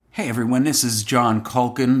Hey everyone, this is John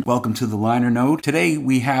Culkin. Welcome to the Liner Note. Today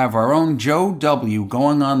we have our own Joe W.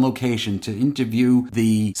 going on location to interview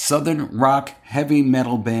the Southern rock heavy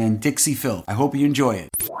metal band DixieFilth. I hope you enjoy it.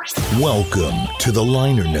 Welcome to the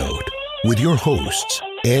Liner Note with your hosts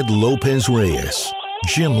Ed Lopez-Reyes,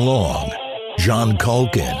 Jim Long, John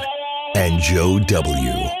Culkin, and Joe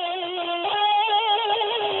W.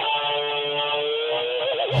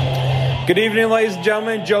 Good evening, ladies and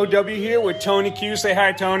gentlemen. Joe W. here with Tony Q. Say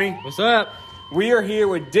hi, Tony. What's up? We are here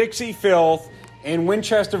with DixieFilth in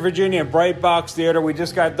Winchester, Virginia, at Bright Box Theater. We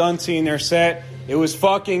just got done seeing their set. It was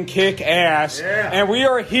fucking kick-ass. Yeah. And we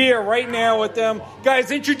are here right now with them.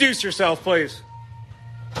 Guys, introduce yourselves, please.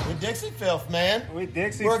 We're DixieFilth, man. We're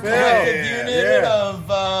DixieFilth. We're a collective unit of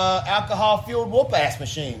alcohol-fueled whoop-ass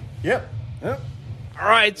machine. Yep. All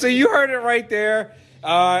right, so you heard it right there.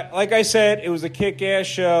 Like I said, it was a kick-ass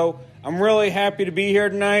show. I'm really happy to be here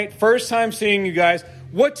tonight. First time seeing you guys.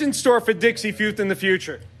 What's in store for DixieFilth in the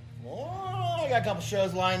future? Well, I got a couple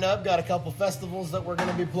shows lined up. Got a couple festivals that we're going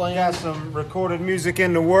to be playing. Got some recorded music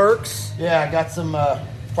in the works. Yeah, I got some,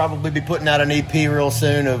 probably be putting out an EP real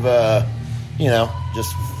soon of,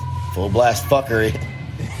 just full blast fuckery.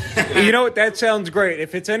 You know what? That sounds great.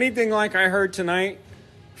 If it's anything like I heard tonight,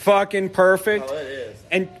 fucking perfect. Oh, it is.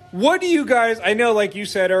 And what do you guys, I know like you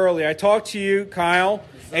said earlier, I talked to you, Kyle,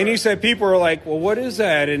 and you said people are like, well, what is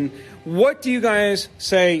that? And what do you guys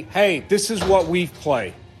say, hey, this is what we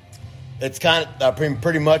play? It's kind of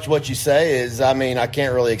pretty much what you say is, I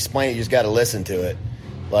can't really explain it. You just got to listen to it.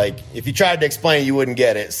 Like, if you tried to explain it, you wouldn't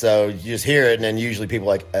get it. So you just hear it, and then usually people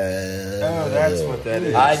are like, oh, that's what that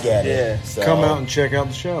is. I get it. Yeah. So, Come out and check out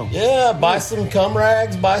the show. Yeah, buy some cum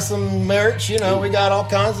rags, buy some merch. We got all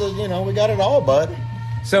kinds of, we got it all, bud.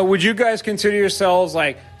 So would you guys consider yourselves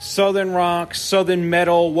like Southern rock, Southern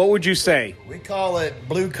metal? What would you say? We call it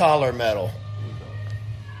blue-collar metal.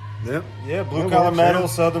 Yep. Yeah, blue-collar metal,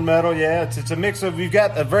 Southern metal, yeah. It's a mix of, you've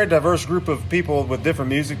got a very diverse group of people with different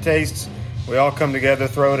music tastes. We all come together,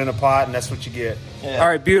 throw it in a pot, and that's what you get. Yeah. All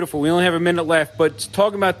right, beautiful. We only have a minute left, but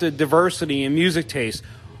talking about the diversity in music taste.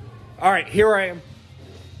 All right, here I am.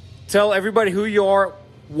 Tell everybody who you are.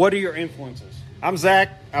 What are your influences? I'm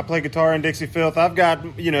Zach. I play guitar in DixieFilth. I've got,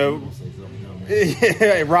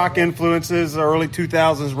 rock influences, early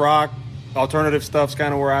 2000s rock. Alternative stuff's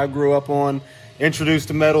kind of where I grew up on. Introduced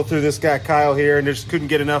to metal through this guy, Kyle, here, and just couldn't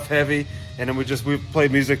get enough heavy. And then we've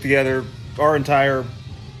played music together our entire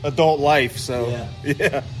adult life, so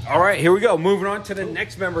yeah. All right, here we go. Moving on to the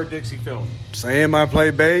next member of DixieFilth. Sam, I play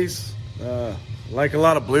bass. Like a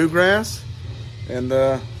lot of bluegrass. And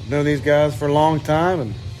I've known these guys for a long time,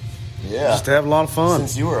 and just have a lot of fun.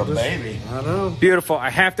 Since you were a baby. I know. Beautiful. I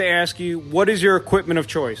have to ask you, what is your equipment of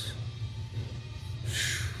choice?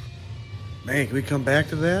 Man, can we come back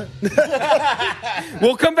to that?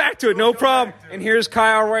 We'll come back to it, no problem. And here's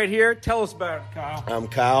Kyle right here. Tell us about it, Kyle. I'm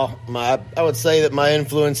Kyle. I would say that my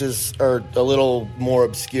influences are a little more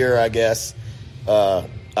obscure, I guess.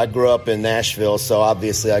 I grew up in Nashville, so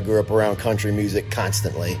obviously I grew up around country music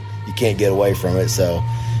constantly. You can't get away from it, so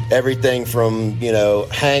everything from,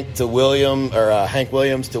 Hank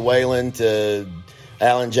Williams to Waylon to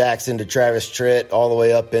Alan Jackson to Travis Tritt, all the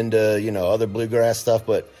way up into, other bluegrass stuff.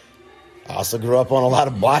 But I also grew up on a lot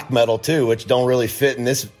of black metal, too, which don't really fit in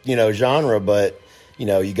this, genre. But,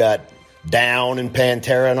 you got Down and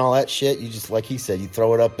Pantera and all that shit. You just, like he said, you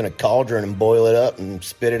throw it up in a cauldron and boil it up and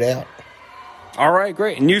spit it out. All right,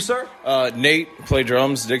 great. And you, sir? Nate, play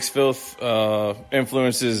drums. DixieFilth.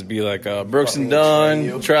 Influences be like Brooks and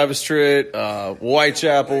Dunn, Travis Tritt,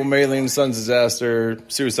 Whitechapel, Maylene, Sons Disaster,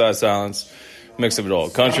 Suicide Silence. Mix of it all.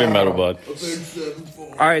 Country and metal, bud.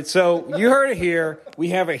 All right, so you heard it here. We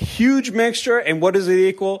have a huge mixture, and what does it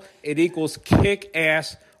equal? It equals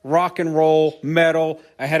kick-ass rock and roll metal.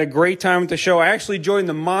 I had a great time with the show. I actually joined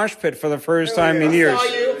the mosh pit for the first time in years.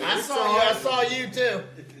 I saw you, too.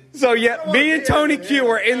 So, yeah, me and Tony Q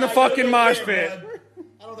were in the fucking mosh pit.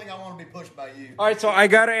 I don't think I want to be pushed by you. All right, so I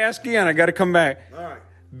got to ask again. I got to come back. All right.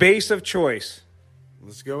 Bass of choice.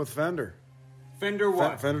 Let's go with Fender. Fender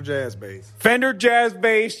what? Fender Jazz Bass. Fender Jazz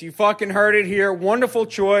Bass. You fucking heard it here. Wonderful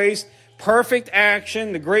choice. Perfect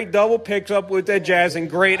action. The great double picks up with that jazz and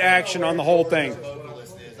great action on the whole thing.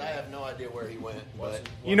 I have no idea where he went. But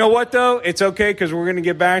you know what, though? It's okay because we're going to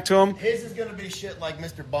get back to him. His is going to be shit like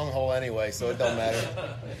Mr. Bunghole anyway, so it don't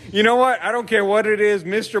matter. You know what? I don't care what it is,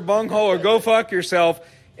 Mr. Bunghole or go fuck yourself.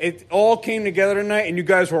 It all came together tonight, and you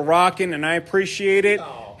guys were rocking, and I appreciate it.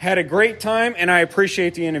 Had a great time, and I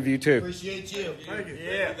appreciate the interview, too. Appreciate you. Thank you.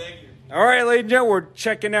 Yeah. Thank you. All right, ladies and gentlemen, we're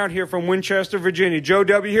checking out here from Winchester, Virginia. Joe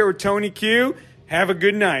W. here with Tony Q. Have a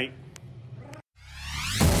good night.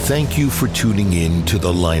 thank you for tuning in to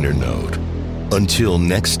The Liner Note. Until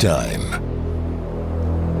next time.